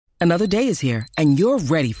Another day is here, and you're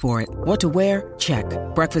ready for it. What to wear? Check.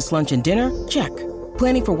 Breakfast, lunch, and dinner? Check.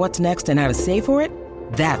 Planning for what's next and how to save for it?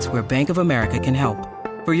 That's where Bank of America can help.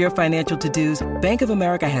 For your financial to-dos, Bank of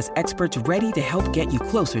America has experts ready to help get you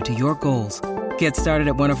closer to your goals. Get started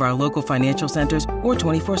at one of our local financial centers or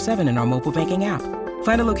 24/7 in our mobile banking app.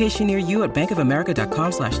 Find a location near you at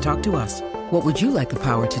bankofamerica.com/talktous. What would you like the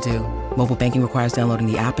power to do? Mobile banking requires downloading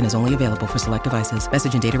the app and is only available for select devices.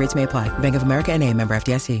 Message and data rates may apply. Bank of America N.A., member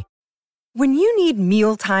FDIC. When you need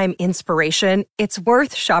mealtime inspiration, it's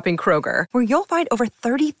worth shopping Kroger, where you'll find over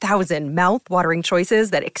 30,000 mouth-watering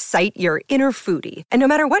choices that excite your inner foodie. And no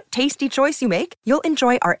matter what tasty choice you make, you'll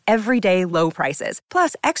enjoy our everyday low prices,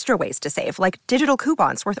 plus extra ways to save, like digital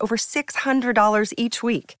coupons worth over $600 each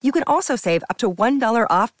week. You can also save up to $1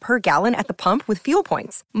 off per gallon at the pump with fuel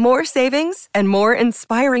points. More savings and more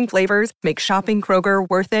inspiring flavors make shopping Kroger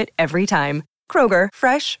worth it every time. Kroger,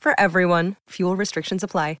 fresh for everyone. Fuel restrictions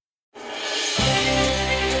apply.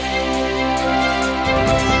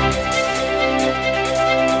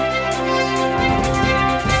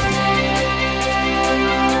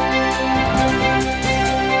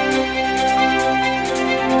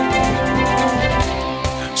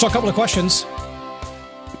 So a couple of questions.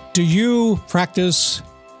 Do you practice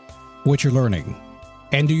what you're learning?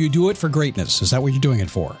 And do you do it for greatness? Is that what you're doing it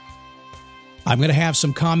for? I'm going to have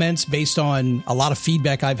some comments based on a lot of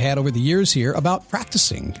feedback I've had over the years here about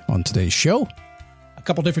practicing on today's show. A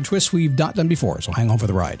couple different twists we've not done before, so hang on for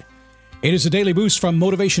the ride. It is a daily boost from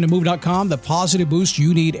motivationtomove.com, the positive boost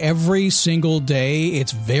you need every single day.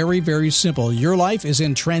 It's very, very simple. Your life is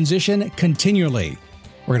in transition continually.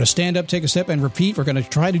 We're going to stand up, take a step, and repeat. We're going to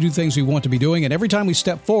try to do things we want to be doing, and every time we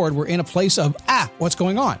step forward, we're in a place of, what's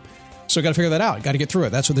going on? So got to figure that out. Got to get through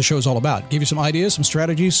it. That's what the show is all about. Give you some ideas, some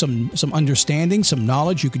strategies, some understanding, some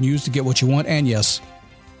knowledge you can use to get what you want. And yes,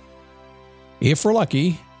 if we're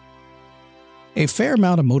lucky, a fair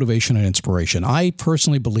amount of motivation and inspiration. I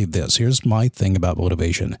personally believe this. Here's my thing about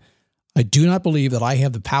motivation. I do not believe that I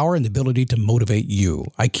have the power and the ability to motivate you.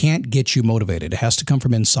 I can't get you motivated. It has to come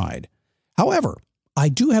from inside. However, I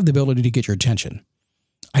do have the ability to get your attention.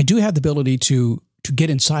 I do have the ability to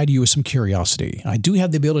get inside you with some curiosity. I do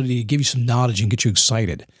have the ability to give you some knowledge and get you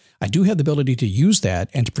excited. I do have the ability to use that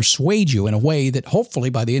and to persuade you in a way that hopefully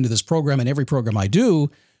by the end of this program and every program I do,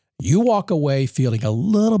 you walk away feeling a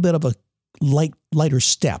little bit of a lighter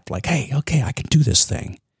step, like, hey, okay, I can do this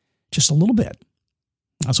thing. Just a little bit.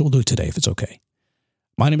 That's what we'll do today, if it's okay.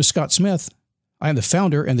 My name is Scott Smith. I am the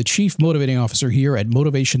founder and the chief motivating officer here at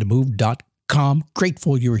motivationtomove.com.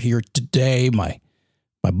 Grateful you're here today. My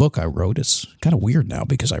book I wrote, it's kind of weird now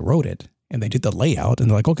because I wrote it and they did the layout and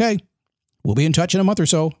they're like, okay, we'll be in touch in a month or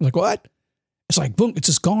so. I'm like, what? It's like, boom, it's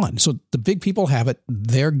just gone. So the big people have it.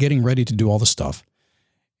 They're getting ready to do all the stuff.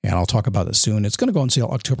 And I'll talk about this soon. It's going to go on sale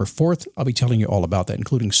October 4th. I'll be telling you all about that,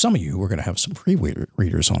 including some of you who are going to have some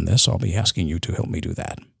pre-readers on this. I'll be asking you to help me do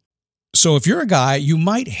that. So if you're a guy, you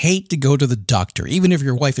might hate to go to the doctor, even if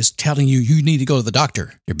your wife is telling you you need to go to the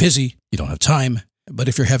doctor. You're busy. You don't have time. But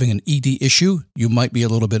if you're having an ED issue, you might be a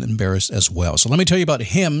little bit embarrassed as well. So let me tell you about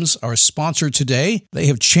Hims, our sponsor today. They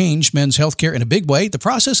have changed men's healthcare in a big way. The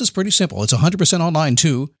process is pretty simple. It's 100% online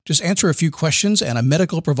too. Just answer a few questions and a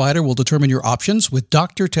medical provider will determine your options with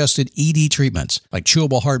doctor-tested ED treatments like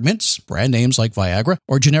chewable hard mints, brand names like Viagra,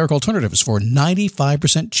 or generic alternatives for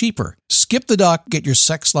 95% cheaper. Skip the doc. Get your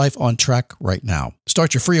sex life on track right now.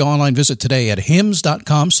 Start your free online visit today at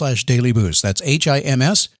hims.com/dailyboost. That's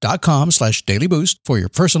HIMS.com/dailyboost for your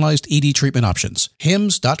personalized ED treatment options.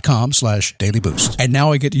 hims.com/dailyboost. And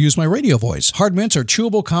now I get to use my radio voice. Hard mints are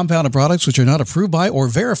chewable compounded products which are not approved by or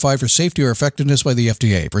verified for safety or effectiveness by the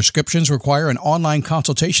FDA. Prescriptions require an online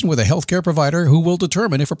consultation with a healthcare provider who will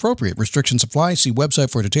determine if appropriate. Restrictions apply. See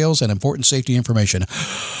website for details and important safety information.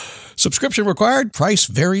 Subscription required. Price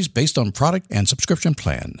varies based on product and subscription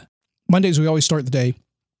plan. Mondays, we always start the day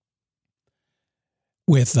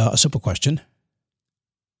with a simple question.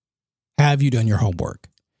 Have you done your homework?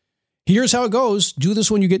 Here's how it goes. Do this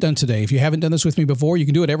when you get done today. If you haven't done this with me before, you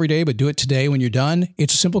can do it every day, but do it today when you're done.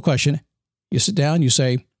 It's a simple question. You sit down, you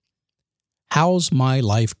say, how's my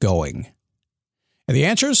life going? And the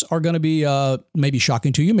answers are going to be maybe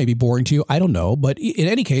shocking to you, maybe boring to you. I don't know. But in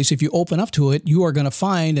any case, if you open up to it, you are going to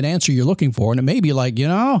find an answer you're looking for. And it may be like,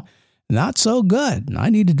 not so good.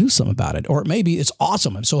 I need to do something about it. Or maybe it's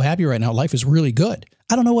awesome. I'm so happy right now. Life is really good.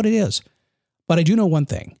 I don't know what it is. But I do know one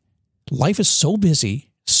thing. Life is so busy.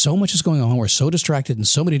 So much is going on. We're so distracted in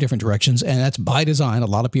so many different directions. And that's by design. A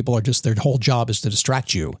lot of people are just, their whole job is to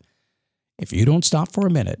distract you. If you don't stop for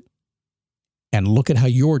a minute and look at how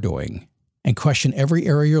you're doing and question every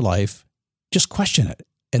area of your life, just question it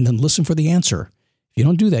and then listen for the answer. If you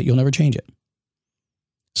don't do that, you'll never change it.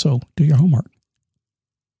 So do your homework.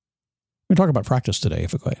 We're talking about practice today,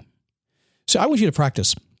 if okay. So I want you to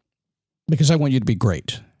practice because I want you to be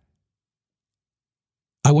great.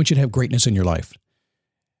 I want you to have greatness in your life.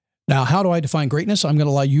 Now, how do I define greatness? I'm going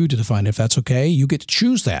to allow you to define it, if that's okay. You get to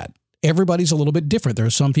choose that. Everybody's a little bit different. There are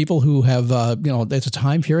some people who have, it's a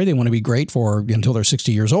time period. They want to be great for until they're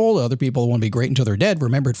 60 years old. Other people want to be great until they're dead,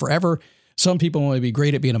 remembered forever. Some people want to be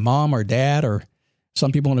great at being a mom or dad, or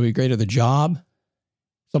some people want to be great at the job.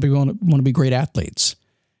 Some people want to be great athletes.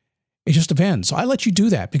 It just depends. So I let you do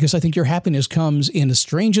that because I think your happiness comes in the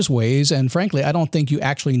strangest ways. And frankly, I don't think you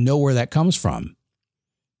actually know where that comes from.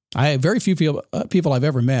 Very few people I've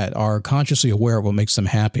ever met are consciously aware of what makes them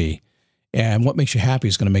happy. And what makes you happy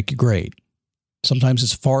is going to make you great. Sometimes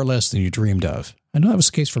it's far less than you dreamed of. I know that was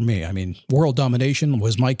the case for me. I mean, world domination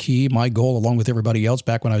was my key, my goal, along with everybody else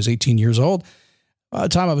back when I was 18 years old. By the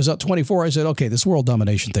time I was up 24, I said, okay, this world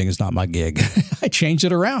domination thing is not my gig. I changed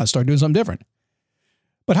it around. I started doing something different.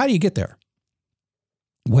 But how do you get there?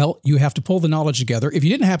 Well, you have to pull the knowledge together. If you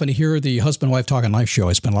didn't happen to hear the Husband Wife Talking Life show,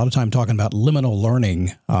 I spent a lot of time talking about liminal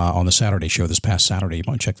learning on the Saturday show this past Saturday. You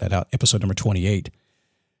want to check that out, episode number 28.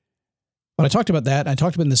 But I talked about that. I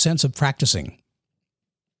talked about it in the sense of practicing,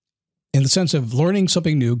 in the sense of learning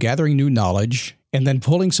something new, gathering new knowledge, and then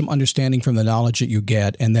pulling some understanding from the knowledge that you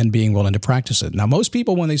get and then being willing to practice it. Now, most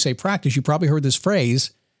people, when they say practice, you probably heard this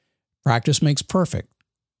phrase, practice makes perfect.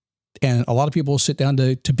 And a lot of people will sit down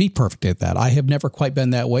to be perfect at that. I have never quite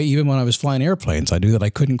been that way. Even when I was flying airplanes, I knew that I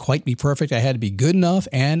couldn't quite be perfect. I had to be good enough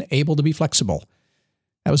and able to be flexible.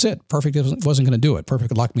 That was it. Perfect wasn't going to do it. Perfect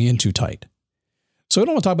would lock me in too tight. So I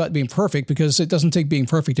don't want to talk about being perfect because it doesn't take being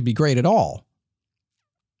perfect to be great at all.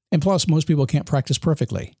 And plus, most people can't practice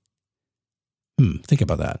perfectly. Think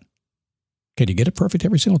about that. Can you get it perfect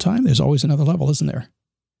every single time? There's always another level, isn't there?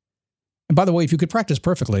 And by the way, if you could practice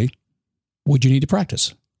perfectly, would you need to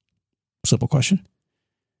practice? Simple question.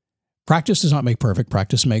 Practice does not make perfect.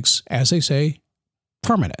 Practice makes, as they say,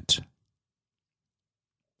 permanent.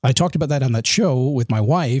 I talked about that on that show with my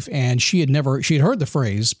wife, and she had heard the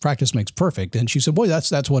phrase "practice makes perfect," and she said, "Boy,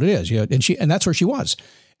 that's what it is." Yeah, and that's where she was.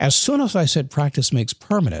 As soon as I said "practice makes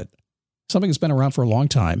permanent," something that's been around for a long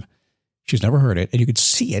time, she's never heard it, and you could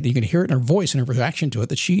see it, you could hear it in her voice and her reaction to it.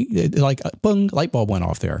 That she boom, light bulb went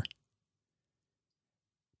off there.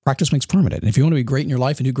 Practice makes permanent, and if you want to be great in your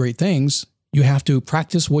life and do great things, you have to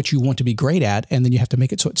practice what you want to be great at, and then you have to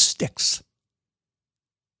make it so it sticks.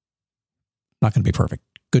 Not going to be perfect.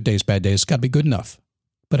 Good days, bad days. It's got to be good enough,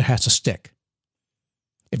 but it has to stick.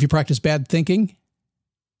 If you practice bad thinking,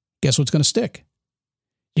 guess what's going to stick?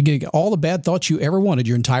 You're going to get all the bad thoughts you ever wanted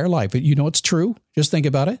your entire life. You know it's true. Just think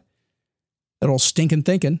about it. That old stinking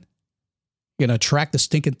thinking. You're going to attract the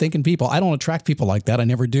stinking thinking people. I don't attract people like that. I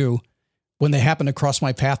never do. When they happen to cross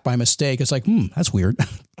my path by mistake, it's like, that's weird.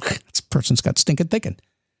 This person's got stinking thinking.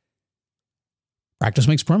 Practice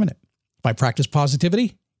makes permanent. If I practice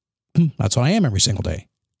positivity, that's what I am every single day.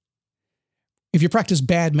 If you practice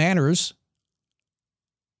bad manners,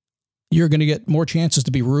 you're going to get more chances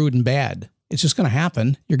to be rude and bad. It's just going to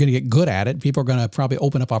happen. You're going to get good at it. People are going to probably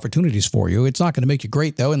open up opportunities for you. It's not going to make you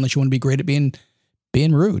great, though, unless you want to be great at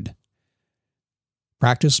being rude.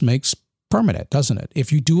 Practice makes permanent, doesn't it?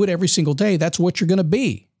 If you do it every single day, that's what you're going to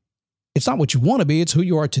be. It's not what you want to be. It's who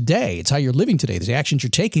you are today. It's how you're living today. It's the actions you're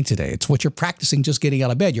taking today. It's what you're practicing just getting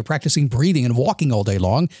out of bed. You're practicing breathing and walking all day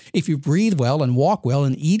long. If you breathe well and walk well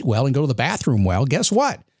and eat well and go to the bathroom well, guess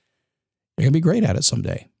what? You're going to be great at it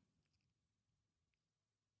someday.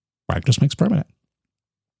 Practice makes permanent.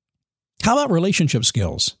 How about relationship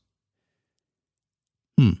skills?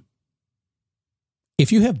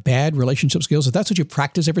 If you have bad relationship skills, if that's what you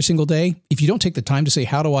practice every single day, if you don't take the time to say,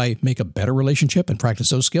 how do I make a better relationship and practice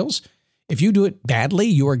those skills? If you do it badly,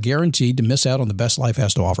 you are guaranteed to miss out on the best life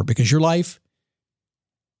has to offer because your life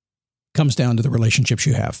comes down to the relationships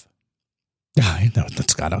you have. I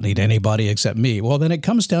don't need anybody except me. Well, then it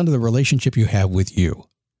comes down to the relationship you have with you.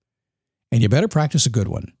 And you better practice a good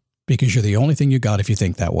one because you're the only thing you got if you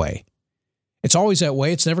think that way. It's always that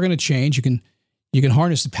way. It's never going to change. You can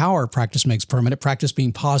harness the power of practice makes permanent. Practice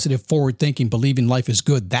being positive, forward-thinking, believing life is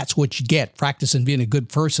good. That's what you get. Practice in being a good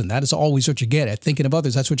person. That is always what you get. At thinking of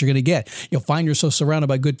others, that's what you're going to get. You'll find yourself surrounded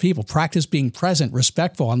by good people. Practice being present,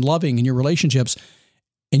 respectful, and loving in your relationships,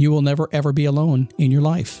 and you will never, ever be alone in your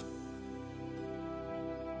life.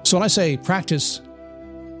 So when I say practice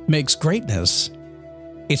makes greatness,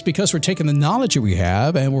 it's because we're taking the knowledge that we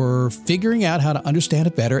have and we're figuring out how to understand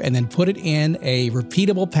it better and then put it in a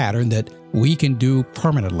repeatable pattern that we can do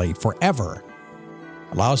permanently, forever.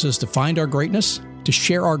 Allows us to find our greatness, to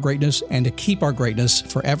share our greatness, and to keep our greatness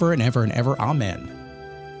forever and ever and ever. Amen.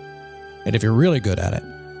 And if you're really good at it,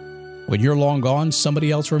 when you're long gone,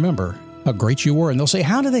 somebody else remember how great you were. And they'll say,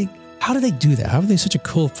 how do they do that? How are they such a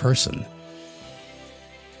cool person?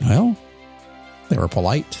 Well, they were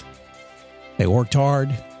polite. They worked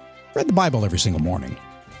hard. Read the Bible every single morning.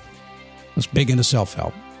 Was big into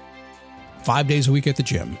self-help. 5 days a week at the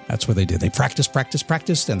gym. That's what they did. They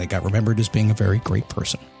practiced, and they got remembered as being a very great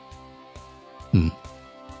person.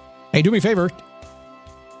 Hey, do me a favor.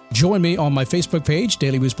 Join me on my Facebook page,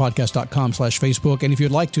 dailyboostpodcast.com/Facebook. And if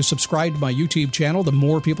you'd like to subscribe to my YouTube channel, the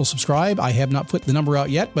more people subscribe, I have not put the number out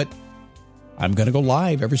yet, but I'm going to go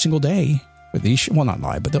live every single day with these. Well, not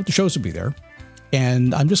live, but the shows will be there.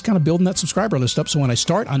 And I'm just kind of building that subscriber list up. So when I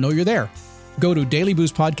start, I know you're there. Go to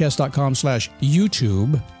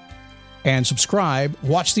dailyboostpodcast.com/YouTube and subscribe.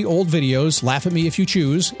 Watch the old videos. Laugh at me if you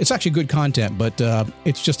choose. It's actually good content, but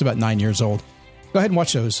it's just about 9 years old. Go ahead and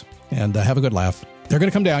watch those and have a good laugh. They're going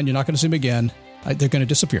to come down. You're not going to see them again. They're going to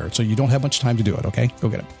disappear. So you don't have much time to do it. Okay, go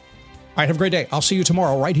get them. All right. Have a great day. I'll see you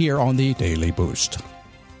tomorrow right here on the Daily Boost.